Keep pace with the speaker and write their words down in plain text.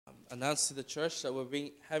announced to the church that we're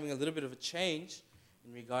having a little bit of a change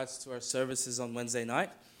in regards to our services on Wednesday night.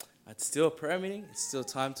 It's still a prayer meeting. It's still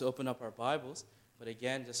time to open up our Bibles. But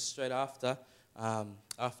again, just straight after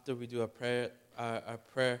we do our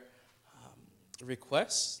prayer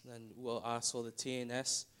requests, then we'll ask all the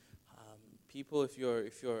TNS people, if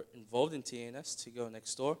you're involved in TNS, to go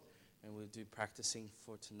next door, and we'll do practicing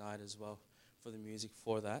for tonight as well for the music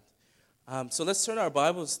for that. So let's turn our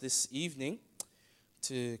Bibles this evening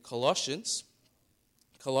to Colossians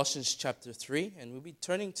chapter 3, and we'll be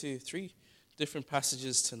turning to 3 different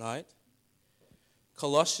passages tonight.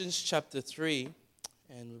 Colossians chapter 3,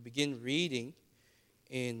 and we'll begin reading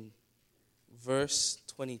in verse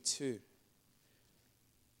 22.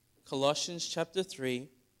 Colossians chapter 3,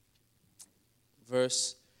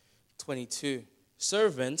 verse 22.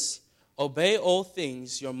 Servants, obey all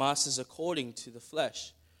things your masters according to the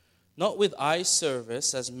flesh, not with eye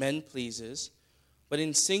service as men pleasers, but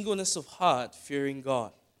in singleness of heart, fearing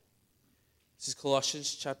God. This is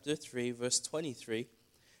Colossians chapter 3, verse 23.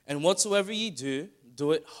 And whatsoever ye do,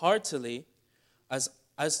 do it heartily,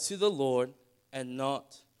 as to the Lord, and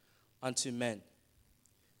not unto men.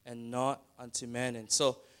 And not unto men. And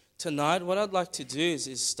so tonight, what I'd like to do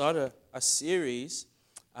is start a series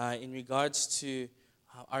in regards to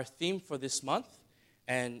our theme for this month.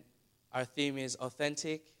 And our theme is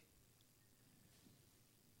authentic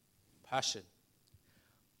passion.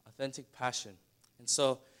 Authentic passion. And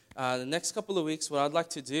so the next couple of weeks, what I'd like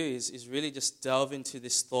to do is really just delve into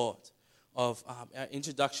this thought of our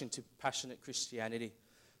introduction to passionate Christianity.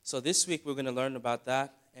 So this week we're going to learn about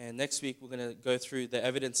that, and next week we're going to go through the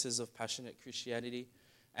evidences of passionate Christianity,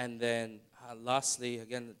 and then lastly,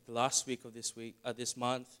 again, the last week of this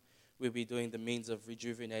month, we'll be doing the means of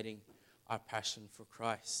rejuvenating our passion for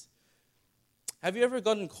Christ. Have you ever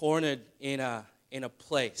gotten cornered in a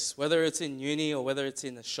place, whether it's in uni or whether it's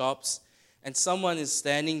in the shops, and someone is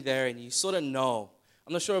standing there and you sort of know?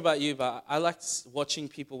 I'm not sure about you, but I like watching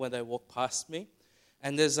people when they walk past me.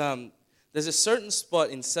 And there's a certain spot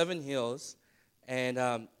in Seven Hills,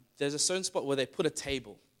 and there's a certain spot where they put a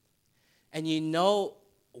table. And you know,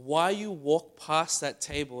 while you walk past that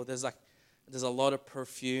table, there's a lot of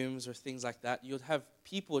perfumes or things like that. You'll have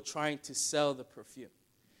people trying to sell the perfume.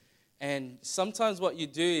 And sometimes what you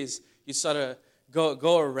do is you sort of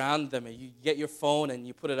go around them, and you get your phone and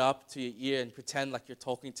you put it up to your ear and pretend like you're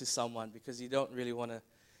talking to someone, because you don't really want to,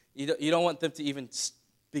 you don't want them to even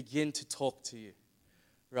begin to talk to you,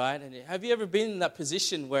 right? And have you ever been in that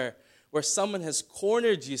position where someone has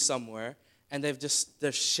cornered you somewhere, and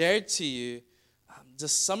they've shared to you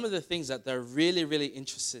just some of the things that they're really, really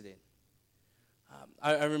interested in?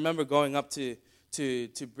 I remember going up to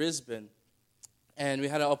Brisbane, and we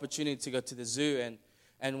had an opportunity to go to the zoo,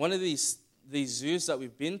 and one of these zoos that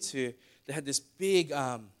we've been to, they had this big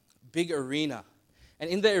arena, and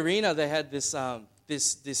in the arena they had this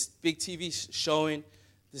big TV showing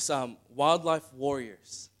this wildlife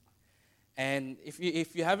warriors. And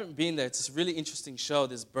if you haven't been there, it's a really interesting show.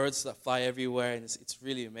 There's birds that fly everywhere, and it's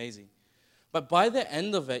really amazing. But by the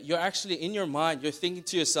end of it, you're actually, in your mind, you're thinking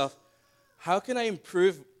to yourself, how can I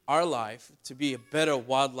improve our life to be a better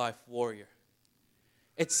wildlife warrior?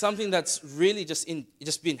 It's something that's really just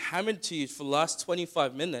been hammered to you for the last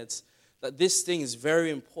 25 minutes, that this thing is very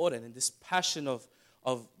important, and this passion of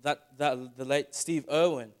that the late Steve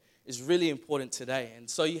Irwin is really important today. And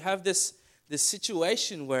so you have this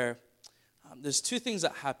situation where there's 2 things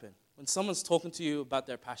that happen. When someone's talking to you about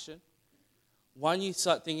their passion, one, you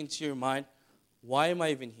start thinking to your mind, why am I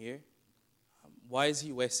even here? Why is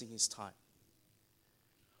he wasting his time?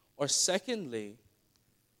 Or secondly,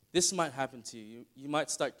 this might happen to you. You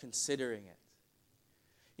might start considering it.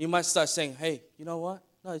 You might start saying, hey, you know what?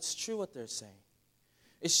 No, it's true what they're saying.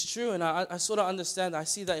 It's true, and I sort of understand. I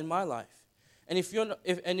see that in my life. And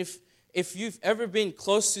if you've ever been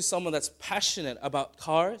close to someone that's passionate about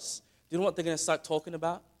cars, do you know what they're going to start talking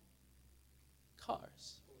about?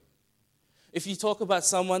 Cars. If you talk about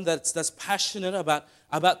someone that's passionate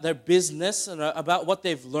about their business and about what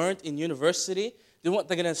they've learned in university, do you know what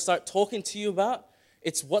they're going to start talking to you about?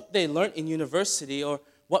 It's what they learned in university, or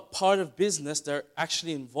what part of business they're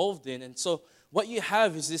actually involved in. And so what you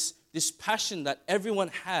have is this passion that everyone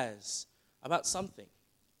has about something.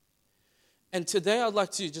 And today I'd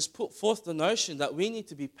like to just put forth the notion that we need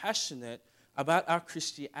to be passionate about our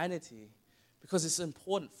Christianity, because it's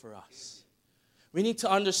important for us. We need to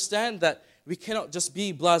understand that we cannot just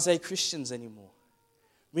be blasé Christians anymore.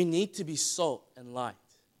 We need to be salt and light.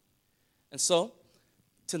 And so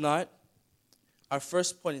tonight, our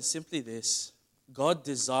first point is simply this: God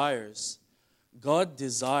desires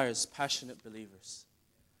passionate believers.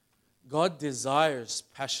 God desires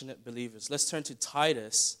passionate believers. Let's turn to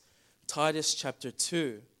Titus. Titus chapter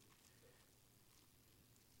 2.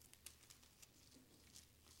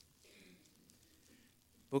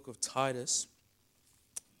 Book of Titus,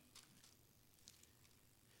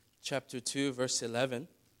 chapter 2, verse 11.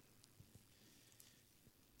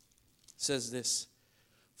 Says this,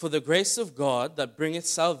 "For the grace of God that bringeth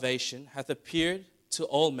salvation hath appeared to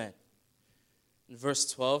all men." In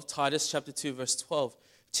verse 12, Titus chapter 2, verse 12,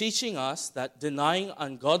 "Teaching us that denying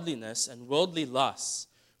ungodliness and worldly lusts,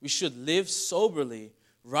 we should live soberly,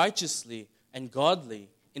 righteously, and godly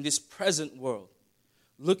in this present world,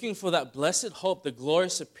 looking for that blessed hope, the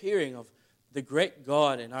glorious appearing of the great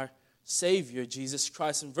God and our Savior, Jesus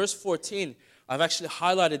Christ." In verse 14, I've actually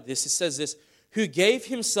highlighted this. It says this, "Who gave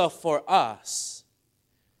himself for us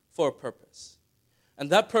for a purpose." And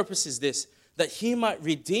that purpose is this, that he might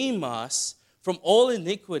redeem us from all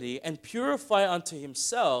iniquity and purify unto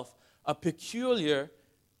himself a peculiar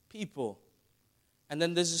people. And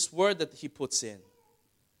then there's this word that he puts in,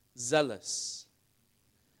 zealous.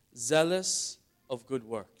 Zealous of good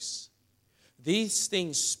works. These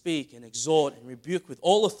things speak and exhort and rebuke with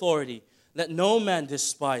all authority. Let no man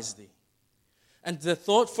despise thee. And the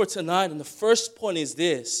thought for tonight, and the first point is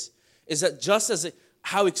this, is that just as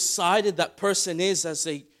how excited that person is as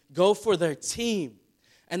they go for their team,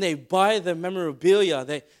 and they buy the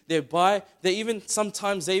memorabilia,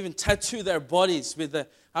 sometimes they even tattoo their bodies with the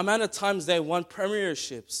amount of times they won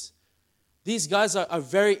premierships. These guys are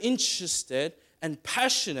very interested and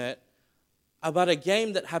passionate about a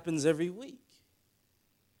game that happens every week.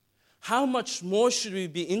 How much more should we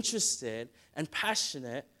be interested and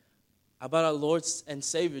passionate about our Lord and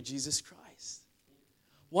Savior, Jesus Christ?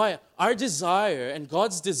 Why? Our desire and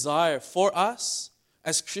God's desire for us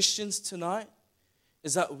as Christians tonight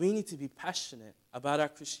is that we need to be passionate about our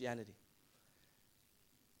Christianity.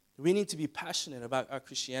 We need to be passionate about our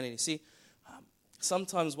Christianity. See,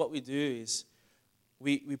 sometimes what we do is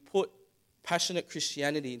we put passionate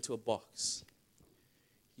Christianity into a box.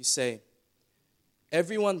 You say,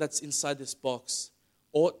 everyone that's inside this box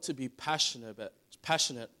ought to be passionate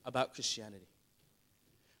about Christianity.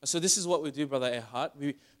 And so this is what we do, Brother Erhard.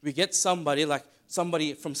 We get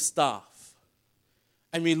somebody from staff,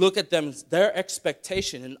 and we look at them, their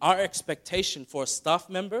expectation, and our expectation for a staff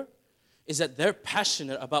member is that they're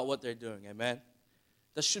passionate about what they're doing, amen?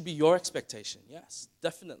 That should be your expectation, yes,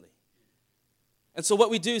 definitely. And so what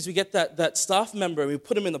we do is we get that staff member and we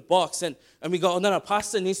put him in the box and we go, oh, no,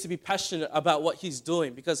 pastor needs to be passionate about what he's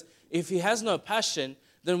doing, because if he has no passion,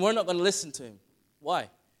 then we're not going to listen to him. Why?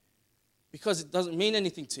 Because it doesn't mean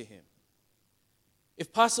anything to him.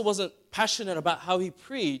 If pastor wasn't passionate about how he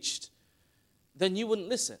preached, then you wouldn't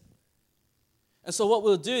listen. And so what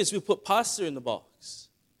we'll do is we'll put pastor in the box.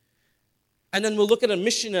 And then we'll look at a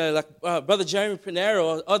missionary like Brother Jeremy Pinero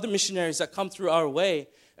or other missionaries that come through our way,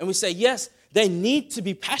 and we say, yes, they need to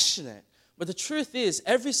be passionate. But the truth is,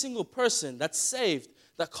 every single person that's saved,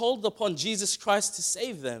 that called upon Jesus Christ to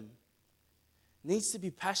save them, needs to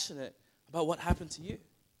be passionate about what happened to you.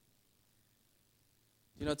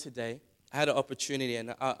 You know, today, I had an opportunity,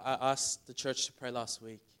 and I asked the church to pray last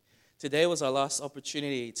week. Today was our last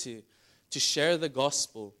opportunity to share the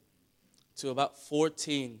gospel to about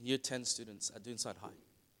 14 Year 10 students at Doonside High.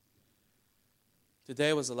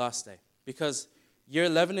 Today was the last day, because Year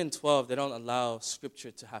 11 and 12, they don't allow Scripture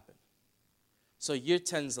to happen. So Year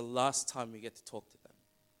 10 is the last time we get to talk to them.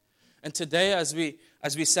 And today, as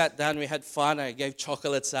we sat down, we had fun. I gave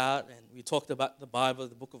chocolates out, and we talked about the Bible,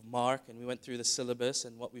 the book of Mark, and we went through the syllabus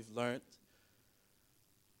and what we've learned.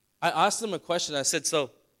 I asked them a question. I said, so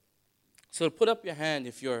put up your hand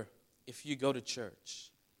if you go to church,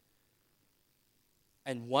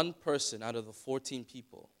 and one person out of the 14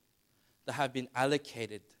 people that have been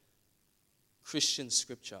allocated Christian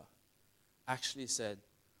scripture actually said,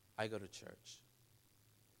 I go to church.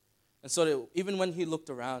 And so even when he looked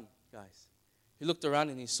around, guys, he looked around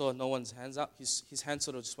and he saw no one's hands up. His hand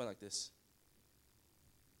sort of just went like this.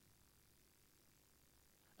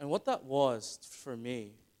 And what that was for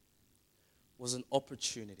me was an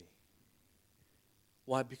opportunity.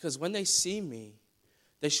 Why? Because when they see me,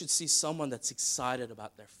 they should see someone that's excited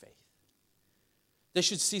about their faith. They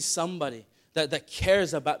should see somebody that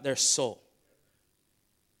cares about their soul.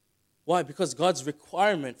 Why? Because God's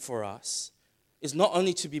requirement for us is not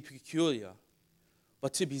only to be peculiar,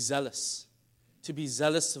 but to be zealous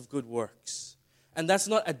of good works. And that's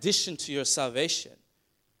not addition to your salvation.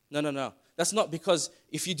 No. That's not because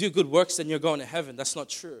if you do good works, then you're going to heaven. That's not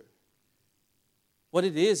true. What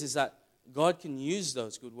it is that God can use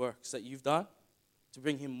those good works that you've done to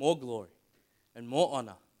bring Him more glory and more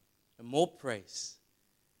honor and more praise.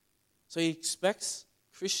 So he expects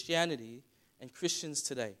Christianity and Christians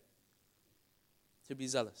today to be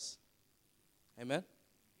zealous. Amen?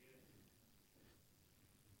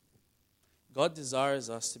 God desires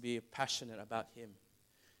us to be passionate about him.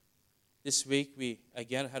 This week, we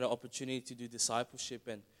again had an opportunity to do discipleship,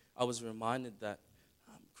 and I was reminded that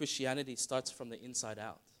Christianity starts from the inside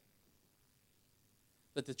out.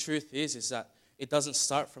 But the truth is that it doesn't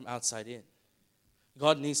start from outside in.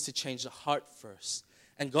 God needs to change the heart first.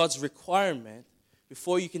 And God's requirement,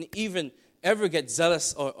 before you can even ever get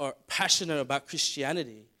zealous or passionate about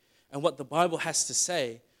Christianity and what the Bible has to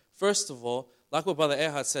say, first of all, like what Brother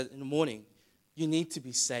Erhard said in the morning, you need to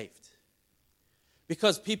be saved.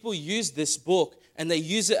 Because people use this book and they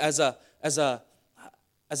use it as a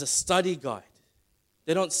study guide.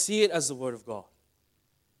 They don't see it as the Word of God.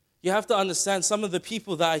 You have to understand, some of the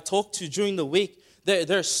people that I talk to during the week,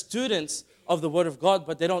 they're students of the Word of God,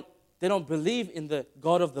 but they don't believe in the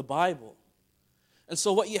God of the Bible. And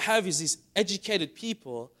so what you have is these educated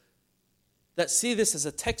people that see this as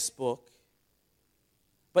a textbook,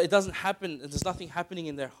 but it doesn't happen, there's nothing happening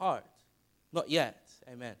in their heart. Not yet.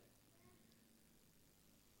 Amen.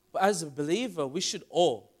 But as a believer, we should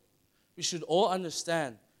all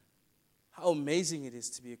understand how amazing it is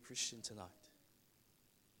to be a Christian tonight.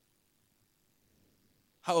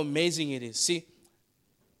 How amazing it is. See,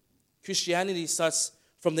 Christianity starts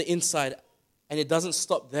from the inside, and it doesn't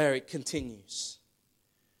stop there, it continues.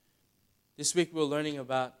 This week we were learning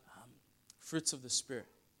about fruits of the Spirit.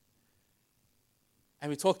 And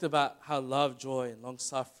we talked about how love, joy, and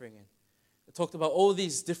long-suffering, and we talked about all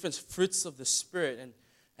these different fruits of the Spirit.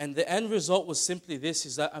 And the end result was simply this,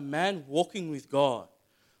 is that a man walking with God,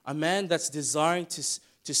 a man that's desiring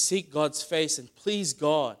to seek God's face and please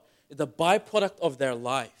God, the byproduct of their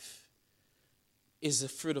life is the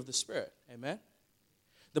fruit of the Spirit. Amen?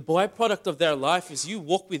 The byproduct of their life is you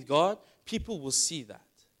walk with God, people will see that.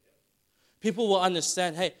 People will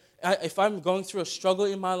understand, hey, if I'm going through a struggle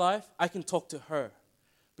in my life, I can talk to her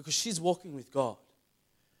because she's walking with God.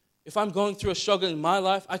 If I'm going through a struggle in my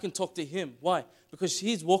life, I can talk to him. Why? Because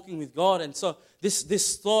he's walking with God. And so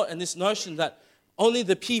this thought and this notion that only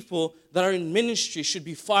the people that are in ministry should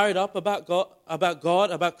be fired up about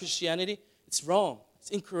God, about Christianity, it's wrong.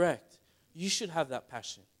 It's incorrect. You should have that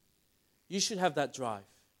passion. You should have that drive.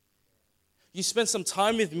 You spend some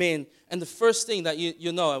time with me, and the first thing that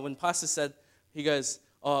you know, when Pastor said, he goes,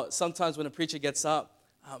 sometimes when a preacher gets up,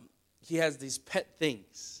 he has these pet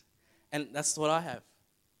things. And that's what I have.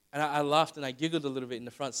 And I laughed and I giggled a little bit in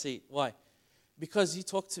the front seat. Why? Because you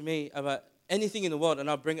talk to me about anything in the world, and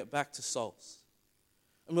I'll bring it back to souls.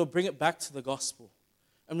 And we'll bring it back to the gospel.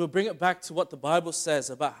 And we'll bring it back to what the Bible says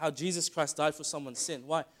about how Jesus Christ died for someone's sin.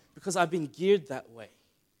 Why? Because I've been geared that way.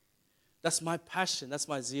 That's my passion. That's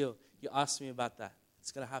my zeal. You asked me about that.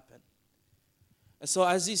 It's going to happen. And so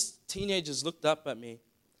as these teenagers looked up at me,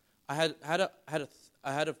 I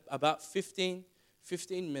had about 15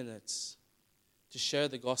 minutes to share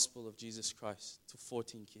the gospel of Jesus Christ to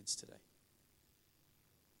 14 kids today.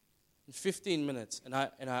 In 15 minutes, and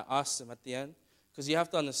I asked them at the end, because you have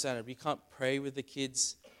to understand it, we can't pray with the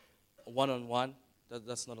kids one-on-one.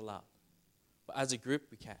 That's not allowed. But as a group,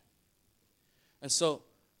 we can. And so,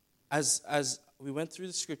 as we went through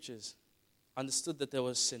the scriptures, understood that there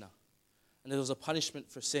was a sinner, and there was a punishment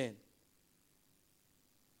for sin,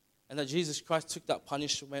 and that Jesus Christ took that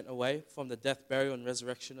punishment away from the death, burial, and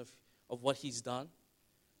resurrection of what he's done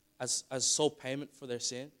as sole payment for their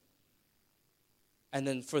sin, and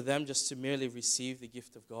then for them just to merely receive the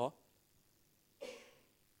gift of God.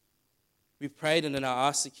 We prayed, and then I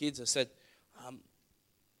asked the kids, I said,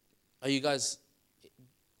 are you guys,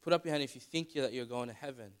 put up your hand if you think that you're going to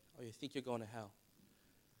heaven or you think you're going to hell.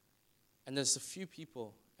 And there's a few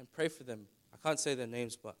people, and pray for them. I can't say their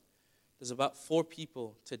names, but there's about 4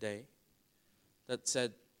 people today that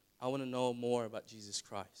said, I want to know more about Jesus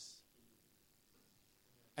Christ.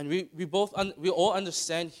 And we all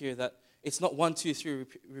understand here that it's not 1, 2, 3,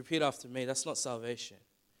 repeat after me. That's not salvation.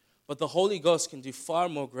 But the Holy Ghost can do far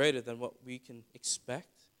more greater than what we can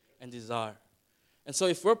expect and desire. And so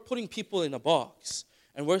if we're putting people in a box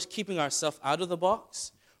and we're keeping ourselves out of the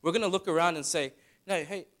box, we're going to look around and say, no,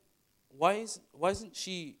 hey, why isn't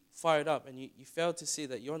she fired up? And you fail to see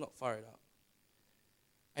that you're not fired up.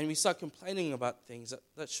 And we start complaining about things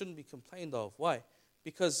that shouldn't be complained of. Why?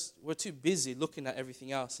 Because we're too busy looking at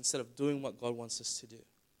everything else instead of doing what God wants us to do.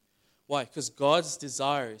 Why? Because God's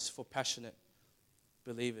desire is for passionate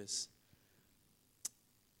believers.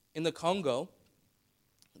 In the Congo,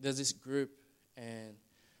 there's this group, and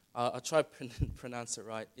I'll try to pronounce it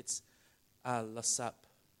right. It's Lasap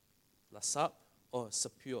or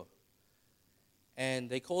Sapur. and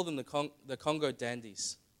they call them the Congo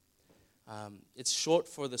Dandies. It's short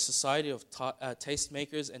for the Society of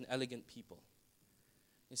Tastemakers and Elegant People.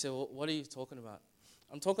 You say, well, what are you talking about?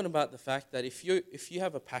 I'm talking about the fact that if you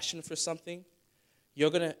have a passion for something, you're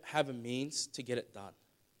going to have a means to get it done.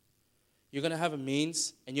 You're going to have a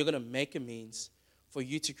means, and you're going to make a means for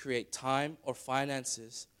you to create time or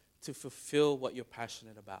finances to fulfill what you're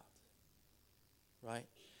passionate about. Right?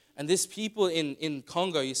 And these people in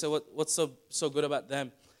Congo, you say, what's so good about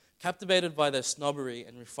them? Captivated by their snobbery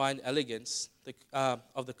and refined elegance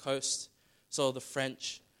of the coast, so the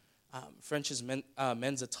French's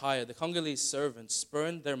men's attire, the Congolese servants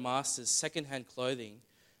spurned their masters' second-hand clothing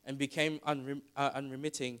and became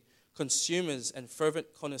unremitting consumers and fervent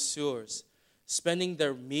connoisseurs, spending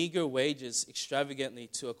their meager wages extravagantly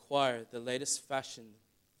to acquire the latest fashion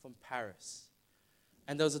from Paris.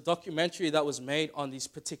 And there was a documentary that was made on these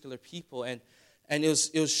particular people, and it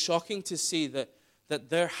was shocking to see that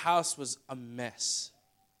their house was a mess,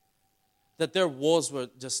 that their walls were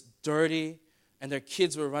just dirty, and their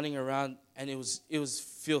kids were running around, and it was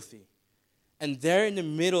filthy. And there in the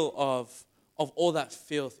middle of all that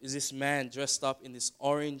filth is this man dressed up in this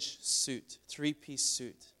orange suit, 3-piece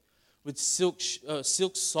suit, with silk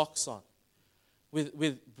socks on,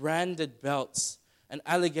 with branded belts and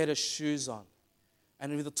alligator shoes on,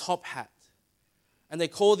 and with a top hat. And they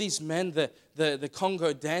call these men the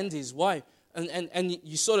Congo Dandies. Why? And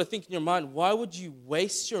you sort of think in your mind, why would you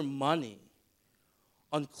waste your money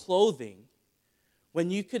on clothing when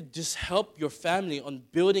you could just help your family on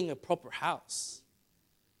building a proper house?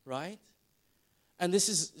 Right? And this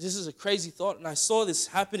is a crazy thought. And I saw this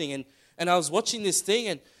happening, and I was watching this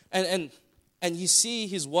thing, and you see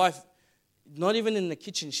his wife not even in the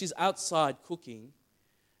kitchen. She's outside cooking,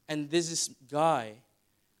 and there's this guy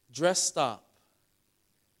dressed up.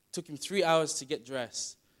 Took him 3 hours to get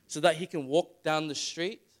dressed so that he can walk down the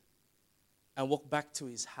street and walk back to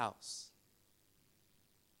his house.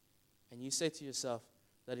 And you say to yourself,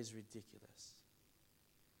 that is ridiculous.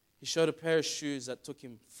 He showed a pair of shoes that took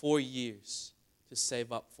him 4 years to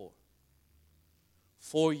save up for.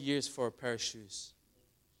 4 years for a pair of shoes.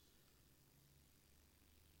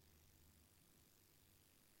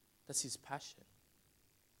 That's his passion.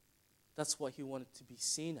 That's what he wanted to be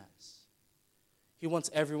seen as. He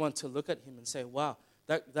wants everyone to look at him and say, wow,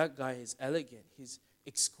 that guy is elegant. He's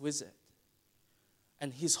exquisite.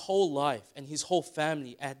 And his whole life and his whole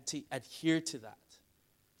family adhere to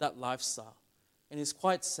that lifestyle. And it's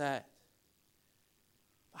quite sad.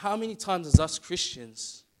 How many times as us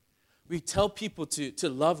Christians, we tell people to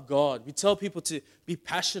love God. We tell people to be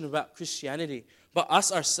passionate about Christianity. But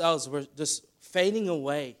us ourselves, we're just fading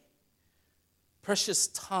away. Precious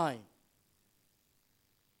time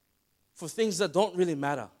for things that don't really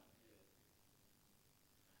matter.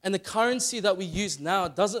 And the currency that we use now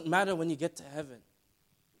doesn't matter when you get to heaven.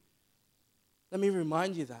 Let me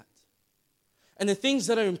remind you that. And the things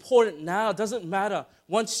that are important now doesn't matter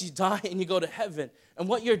once you die and you go to heaven. And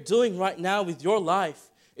what you're doing right now with your life,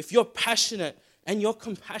 if you're passionate and you're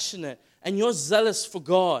compassionate and you're zealous for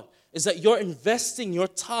God, is that you're investing your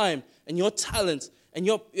time and your talent and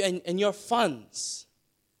your funds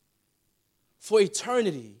for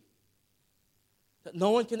eternity that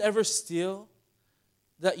no one can ever steal,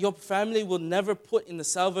 that your family will never put in the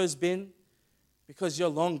salvos bin because you're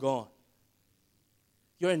long gone.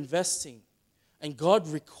 You're investing, and God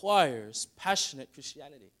requires passionate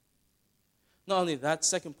Christianity. Not only that,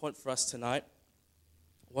 second point for us tonight,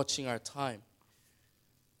 watching our time.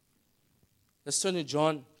 Let's turn to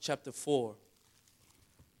John chapter 4.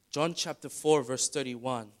 John chapter 4, verse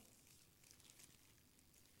 31.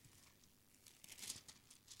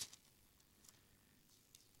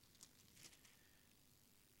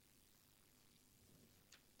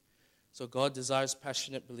 So God desires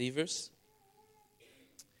passionate believers.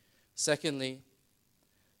 Secondly,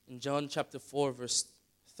 in John chapter 4, verse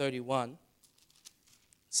 31, it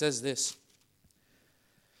says this.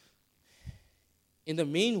 In the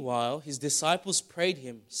meanwhile, his disciples prayed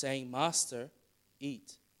him, saying, Master,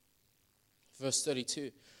 eat. Verse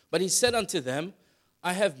 32. But he said unto them,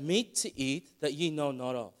 I have meat to eat that ye know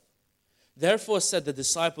not of. Therefore said the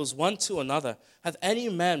disciples one to another, Hath any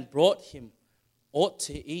man brought him aught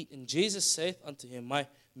to eat? And Jesus saith unto him, My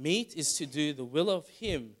meat is to do the will of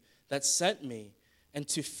him that sent me, and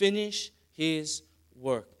to finish his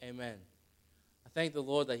work. Amen. I thank the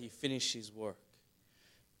Lord that he finished his work.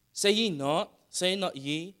 Say not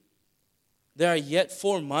ye, there are yet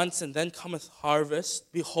 4 months, and then cometh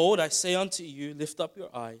harvest. Behold, I say unto you, lift up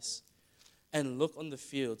your eyes, and look on the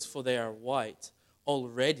fields, for they are white,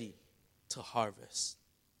 already to harvest.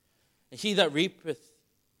 And he that reapeth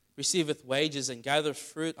receiveth wages and gathereth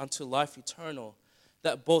fruit unto life eternal,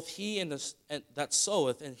 that both he and that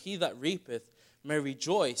soweth and he that reapeth may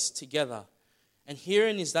rejoice together. And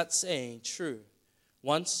herein is that saying true,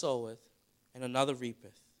 one soweth and another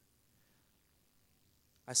reapeth.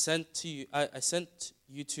 I sent you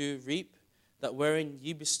to reap that wherein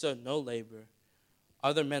ye bestowed no labor,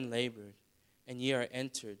 other men labored, and ye are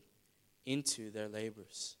entered into their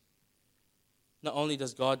labors. Not only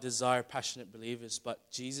does God desire passionate believers, but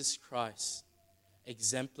Jesus Christ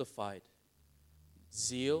exemplified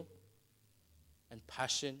zeal and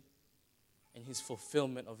passion in his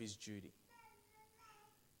fulfillment of his duty.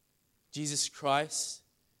 Jesus Christ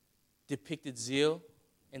depicted zeal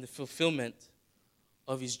in the fulfillment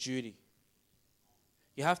of his duty.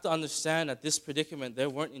 You have to understand at this predicament, they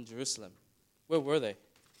weren't in Jerusalem. Where were they?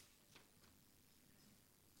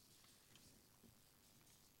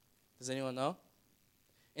 Does anyone know?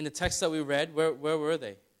 In the text that we read, where were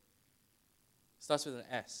they? Starts with an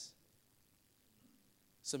S.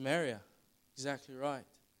 Samaria. Exactly right.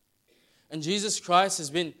 And Jesus Christ has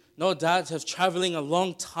been, no doubt, have traveling a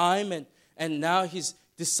long time, and now his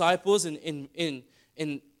disciples in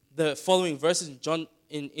the following verses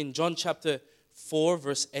in John chapter 4,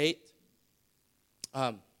 verse 8.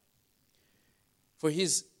 No,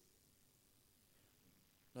 it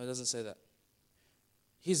doesn't say that.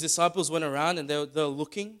 His disciples went around and they're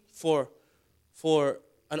looking for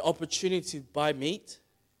an opportunity to buy meat.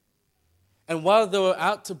 And while they were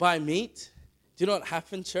out to buy meat, do you know what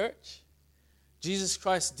happened, church? Jesus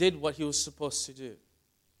Christ did what he was supposed to do.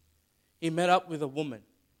 He met up with a woman. Do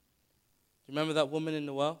you remember that woman in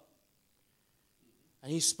the well?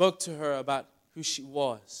 And he spoke to her about who she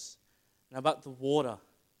was and about the water.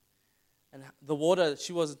 And the water,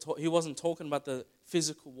 he wasn't talking about the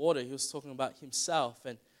physical water. He was talking about himself.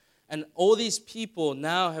 And all these people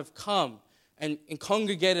now have come and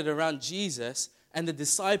congregated around Jesus and the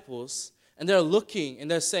disciples. And they're looking and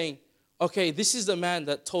they're saying, okay, this is the man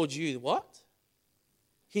that told you what?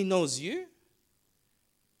 He knows you.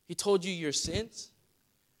 He told you your sins.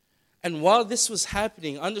 And while this was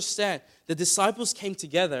happening, understand, the disciples came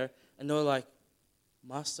together and they were like,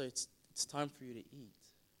 Master, it's time for you to eat.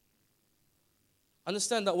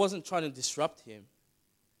 Understand that wasn't trying to disrupt him.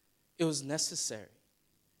 It was necessary.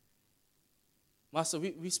 Master,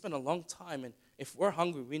 we spent a long time, and if we're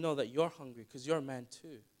hungry, we know that you're hungry because you're a man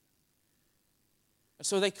too. And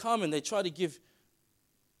so they come and they try to give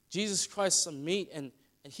Jesus Christ some meat, and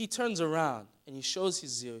he turns around and he shows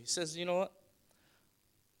his zeal. He says, you know what?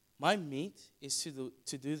 My meat is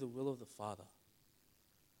to do the will of the Father.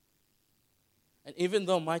 And even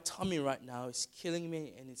though my tummy right now is killing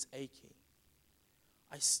me and it's aching,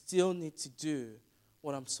 I still need to do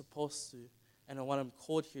what I'm supposed to and what I'm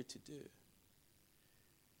called here to do.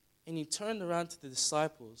 And he turned around to the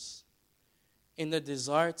disciples in their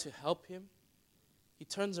desire to help him. He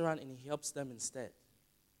turns around and he helps them instead.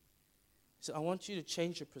 He said, I want you to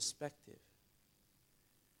change your perspective.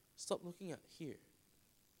 Stop looking at here.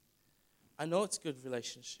 I know it's a good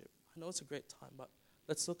relationship. I know it's a great time, but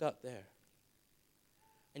let's look out there.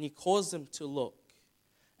 And he caused them to look.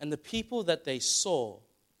 And the people that they saw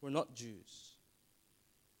were not Jews.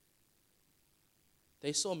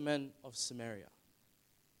 They saw men of Samaria.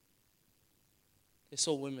 They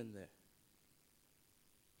saw women there.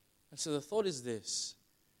 And so the thought is this,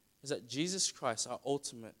 is that Jesus Christ, our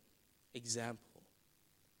ultimate example,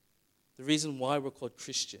 the reason why we're called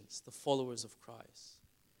Christians, the followers of Christ,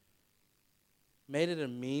 made it a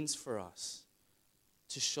means for us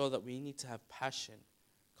to show that we need to have passion,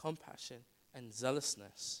 compassion, and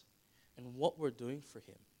zealousness in what we're doing for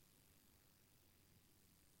him.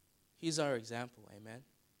 He's our example, amen?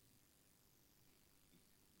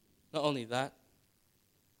 Not only that,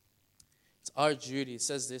 it's our duty. It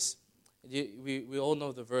says this. We all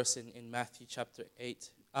know the verse in Matthew chapter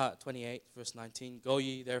 28, verse 19. Go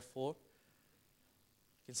ye therefore.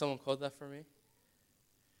 Can someone quote that for me?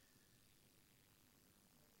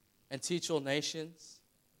 And teach all nations,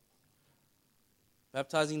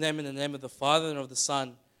 baptizing them in the name of the Father and of the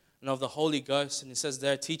Son and of the Holy Ghost. And it says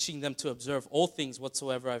there, teaching them to observe all things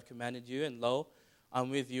whatsoever I have commanded you. And lo, I'm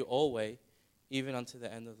with you always, even unto the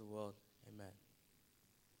end of the world. Amen.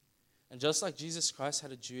 And just like Jesus Christ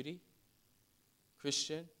had a duty,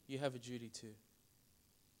 Christian, you have a duty too.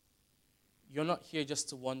 You're not here just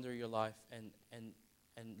to wander your life and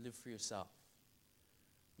live for yourself.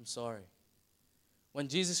 I'm sorry. When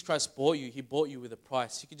Jesus Christ bought you, he bought you with a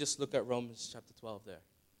price. You could just look at Romans chapter 12 there.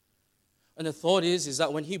 And the thought is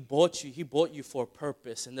that when he bought you for a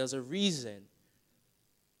purpose. And there's a reason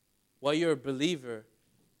why you're a believer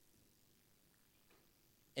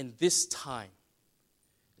in this time,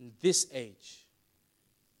 in this age,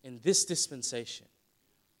 in this dispensation,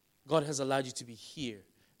 God has allowed you to be here.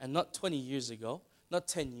 And not 20 years ago, not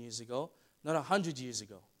 10 years ago, not 100 years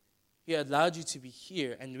ago. He allowed you to be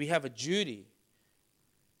here, and we have a duty.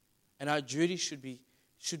 And our duty should be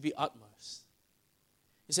utmost.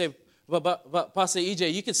 You say, but Pastor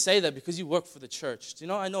EJ, you could say that because you work for the church. Do you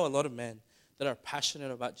know, I know a lot of men that are passionate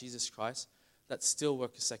about Jesus Christ that still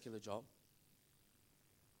work a secular job.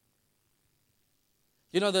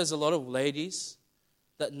 You know, there's a lot of ladies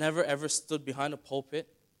that never ever stood behind a pulpit,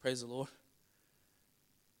 praise the Lord.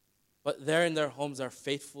 But they're in their homes are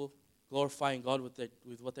faithful, glorifying God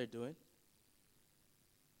with what they're doing.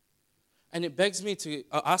 And it begs me to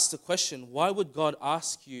ask the question, why would God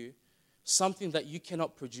ask you something that you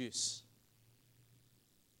cannot produce?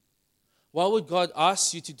 Why would God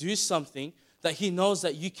ask you to do something that He knows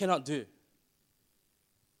that you cannot do?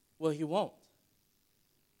 Well, He won't.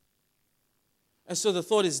 And so the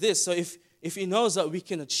thought is this, so if He knows that we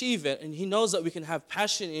can achieve it, and He knows that we can have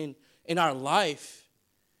passion in our life,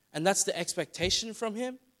 and that's the expectation from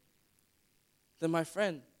Him, then my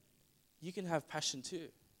friend, you can have passion too.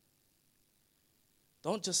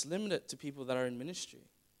 Don't just limit it to people that are in ministry.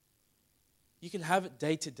 You can have it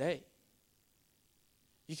day to day.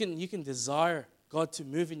 You can desire God to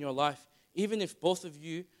move in your life, even if both of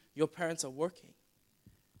you, your parents are working.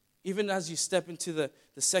 Even as you step into the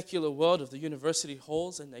secular world of the university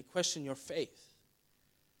halls and they question your faith,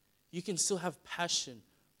 you can still have passion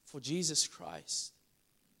for Jesus Christ.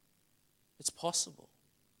 It's possible.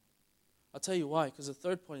 I'll tell you why, because the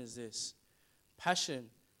third point is this. Passion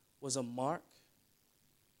was a mark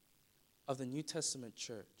of the New Testament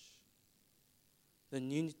church. The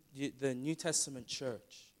New Testament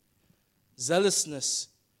church. Zealousness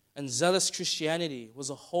and zealous Christianity was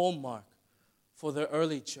a hallmark for the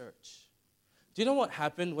early church. Do you know what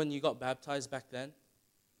happened when you got baptized back then?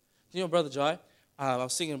 Do you know, Brother Jai? I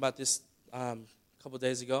was thinking about this a couple of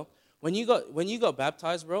days ago. When you got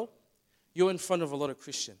baptized, bro, you were in front of a lot of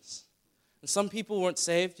Christians. And some people weren't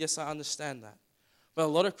saved. Yes, I understand that. But a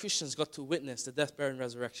lot of Christians got to witness the death, burial, and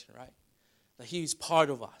resurrection, right? That He's part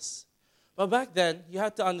of us. But back then, you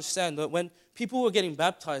had to understand that when people were getting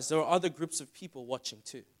baptized, there were other groups of people watching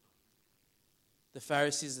too. The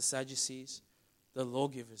Pharisees, the Sadducees, the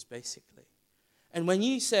lawgivers, basically. And when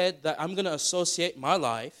you said that I'm going to associate my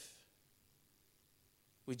life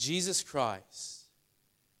with Jesus Christ,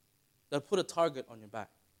 they'll put a target on your back.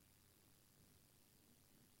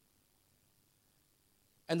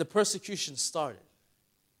 And the persecution started.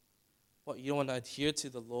 What, you don't want to adhere to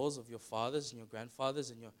the laws of your fathers and your grandfathers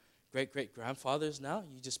and your great-great-grandfathers now?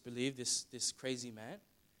 You just believe this crazy man?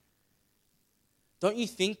 Don't you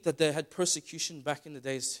think that they had persecution back in the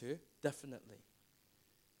days too? Definitely.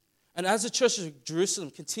 And as the church of Jerusalem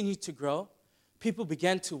continued to grow, people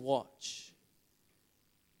began to watch.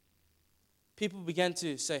 People began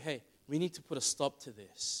to say, hey, we need to put a stop to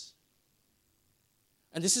this.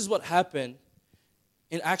 And this is what happened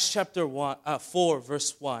in Acts chapter 4,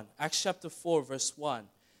 verse 1. Acts chapter 4, verse 1.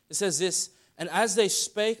 It says this, and as they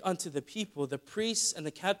spake unto the people, the priests and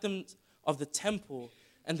the captains of the temple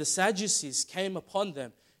and the Sadducees came upon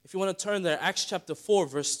them. If you want to turn there, Acts chapter 4,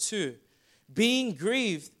 verse 2. Being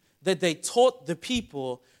grieved that they taught the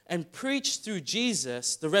people and preached through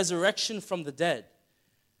Jesus the resurrection from the dead.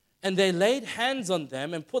 And they laid hands on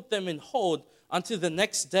them and put them in hold until the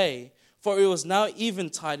next day, for it was now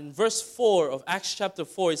eventide. In verse 4 of Acts chapter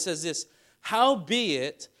 4, it says this,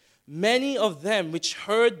 howbeit many of them which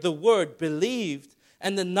heard the word believed,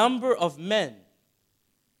 and the number of men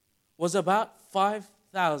was about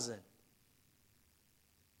 5,000.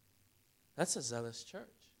 That's a zealous church.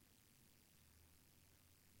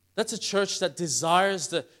 That's a church that desires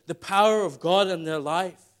the power of God in their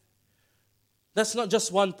life. That's not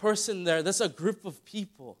just one person there. That's a group of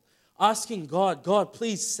people asking God, God,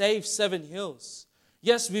 please save Seven Hills.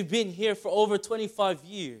 Yes, we've been here for over 25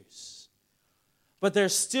 years. But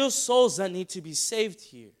there's still souls that need to be saved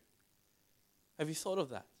here. Have you thought of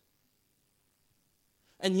that?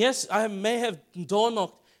 And yes, I may have door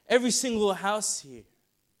knocked every single house here.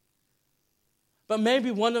 But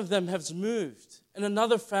maybe one of them has moved and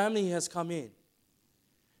another family has come in.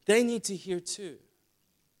 They need to hear too.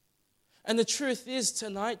 And the truth is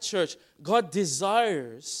tonight, church, God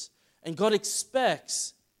desires and God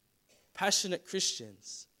expects passionate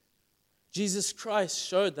Christians. Jesus Christ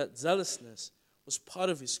showed that zealousness was part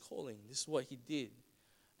of His calling. This is what He did.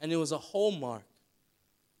 And it was a hallmark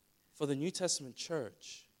for the New Testament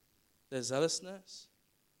church. Their zealousness.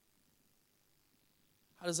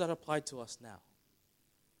 How does that apply to us now?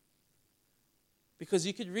 Because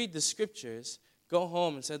you could read the scriptures, go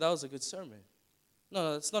home and say, that was a good sermon.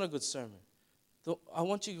 No, that's not a good sermon. I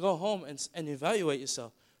want you to go home and evaluate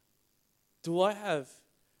yourself. Do I have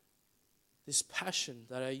this passion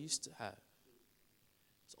that I used to have?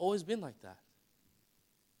 It's always been like that.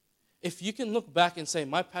 If you can look back and say,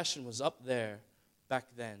 my passion was up there back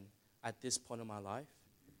then at this point in my life,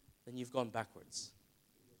 then you've gone backwards.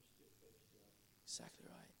 Exactly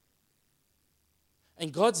right.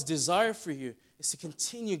 And God's desire for you is to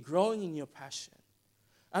continue growing in your passion.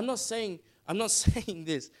 I'm not saying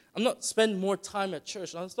this. I'm not spending more time at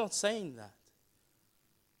church. I'm not saying that.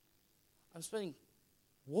 I'm saying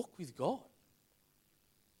walk with God.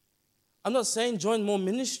 I'm not saying join more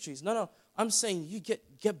ministries. No. I'm saying you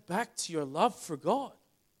get back to your love for God.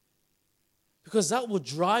 Because that will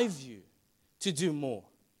drive you to do more.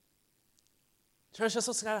 Church, that's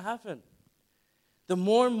what's going to happen. The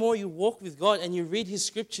more and more you walk with God and you read His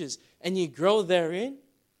scriptures and you grow therein,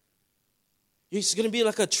 it's going to be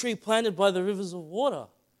like a tree planted by the rivers of water.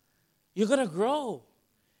 You're going to grow.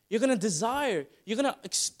 You're going to desire. You're going to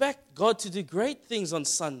expect God to do great things on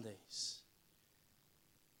Sundays.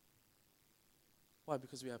 Why?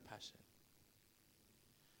 Because we have passion.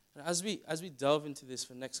 And as we delve into this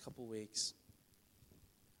for the next couple of weeks,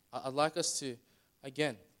 I'd like us to,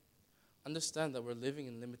 again, understand that we're living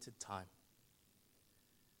in limited time.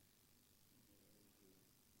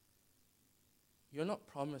 You're not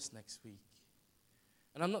promised next week.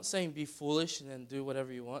 And I'm not saying be foolish and then do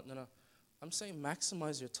whatever you want. No. I'm saying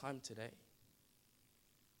maximize your time today.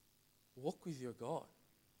 Walk with your God.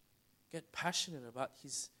 Get passionate about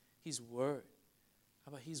His word,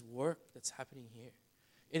 about His work that's happening here.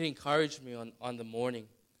 It encouraged me on the morning,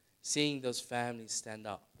 seeing those families stand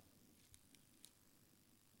up.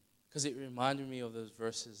 Because it reminded me of those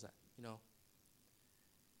verses that,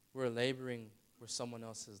 we're laboring where someone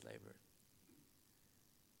else has labored.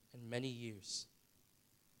 And many years,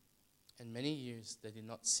 they did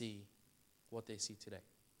not see what they see today.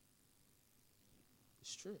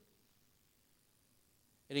 It's true.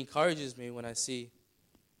 It encourages me when I see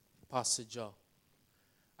Pastor Joe.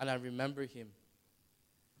 And I remember him,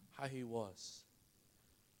 how he was.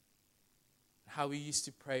 How we used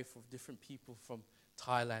to pray for different people from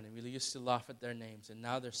Thailand. And we used to laugh at their names. And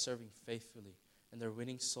now they're serving faithfully. And they're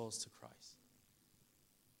winning souls to Christ.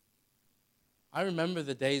 I remember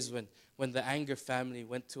the days when the Anger family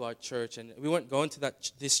went to our church. And we weren't going to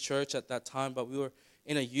this church at that time, but we were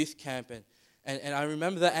in a youth camp. And I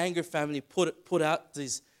remember the Anger family put out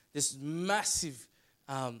this massive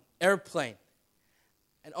airplane.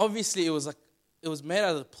 And obviously it was made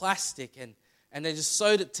out of plastic. And they just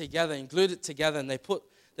sewed it together and glued it together. And they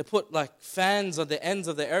put like fans on the ends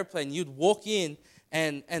of the airplane. You'd walk in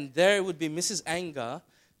and there would be Mrs. Anger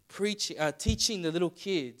teaching the little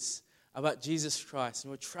kids about Jesus Christ,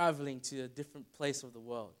 and we're traveling to a different place of the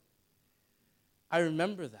world. I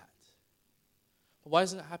remember that. But why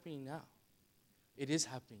isn't it happening now? It is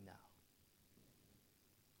happening now.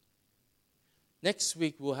 Next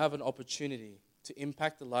week, we'll have an opportunity to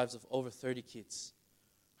impact the lives of over 30 kids.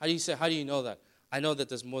 How do you know that? I know that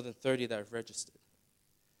there's more than 30 that have registered.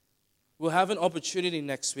 We'll have an opportunity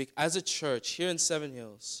next week as a church here in Seven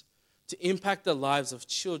Hills to impact the lives of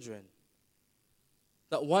children.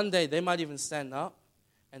 That one day they might even stand up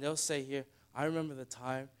and they'll say here, I remember the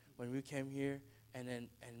time when we came here and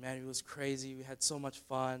man, it was crazy. We had so much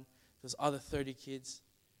fun. There's other 30 kids.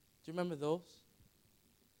 Do you remember those?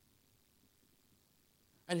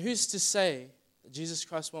 And who's to say that Jesus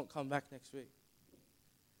Christ won't come back next week?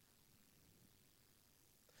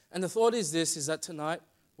 And the thought is that tonight,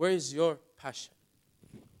 where is your passion?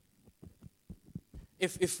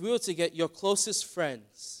 If we were to get your closest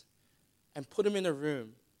friends and put them in a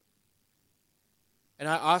room, and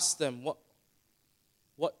I asked them,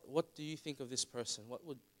 what do you think of this person?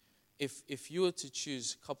 If you were to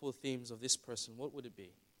choose a couple of themes of this person, what would it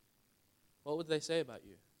be? What would they say about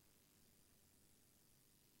you?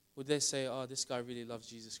 Would they say, oh, this guy really loves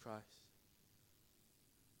Jesus Christ?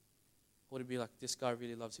 Or would it be like, this guy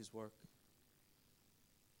really loves his work?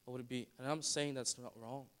 Or would it be, and I'm saying that's not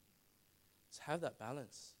wrong. Just have that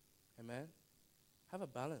balance. Amen? Have a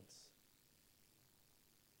balance.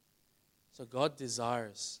 So God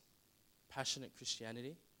desires passionate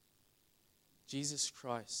Christianity. Jesus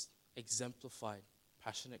Christ exemplified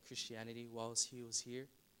passionate Christianity whilst He was here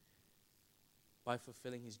by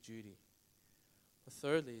fulfilling His duty. But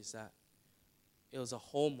thirdly is that it was a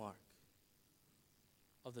hallmark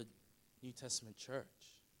of the New Testament church.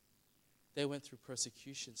 They went through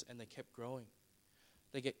persecutions and they kept growing.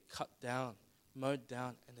 They get cut down, mowed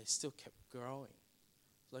down, and they still kept growing.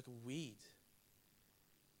 It's like a weed.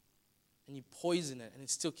 And you poison it and it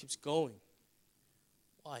still keeps going.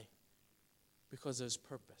 Why? because there's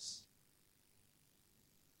purpose.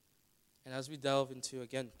 And as we delve into,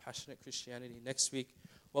 again, passionate Christianity, next week,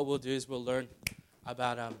 what we'll do is we'll learn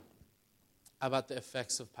about the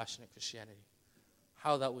effects of passionate Christianity,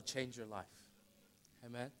 how that will change your life.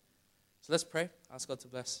 Amen. So let's pray. Ask God to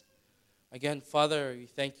bless. Again, Father, we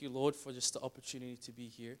thank you, Lord, for just the opportunity to be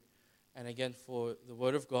here. And again, for the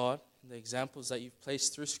Word of God, and the examples that you've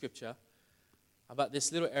placed through Scripture about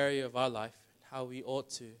this little area of our life, how we ought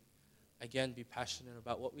to, again, be passionate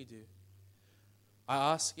about what we do.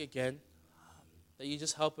 I ask again that you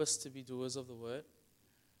just help us to be doers of the Word.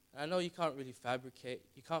 And I know you can't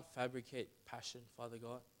fabricate passion, Father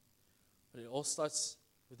God, but it all starts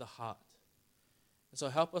with the heart. And so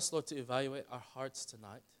help us, Lord, to evaluate our hearts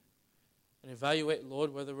tonight, and evaluate,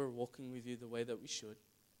 Lord, whether we're walking with you the way that we should.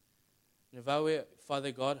 And evaluate,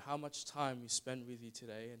 Father God, how much time we spend with you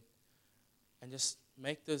today, and just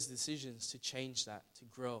make those decisions to change that, to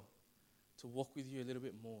grow, to walk with you a little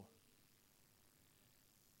bit more.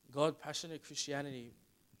 God, passionate Christianity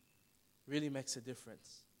really makes a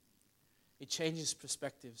difference. It changes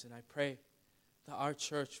perspectives, and I pray that our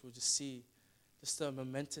church will just see just the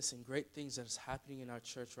momentous and great things that is happening in our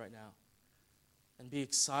church right now, and be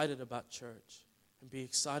excited about church, and be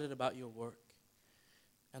excited about your work.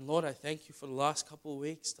 And Lord, I thank you for the last couple of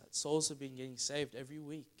weeks that souls have been getting saved every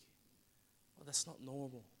week. Well, that's not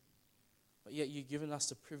normal. But yet you've given us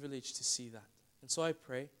the privilege to see that. And so I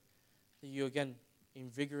pray that you again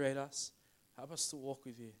invigorate us, help us to walk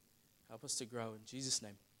with you, help us to grow. In Jesus'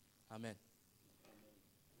 name, amen.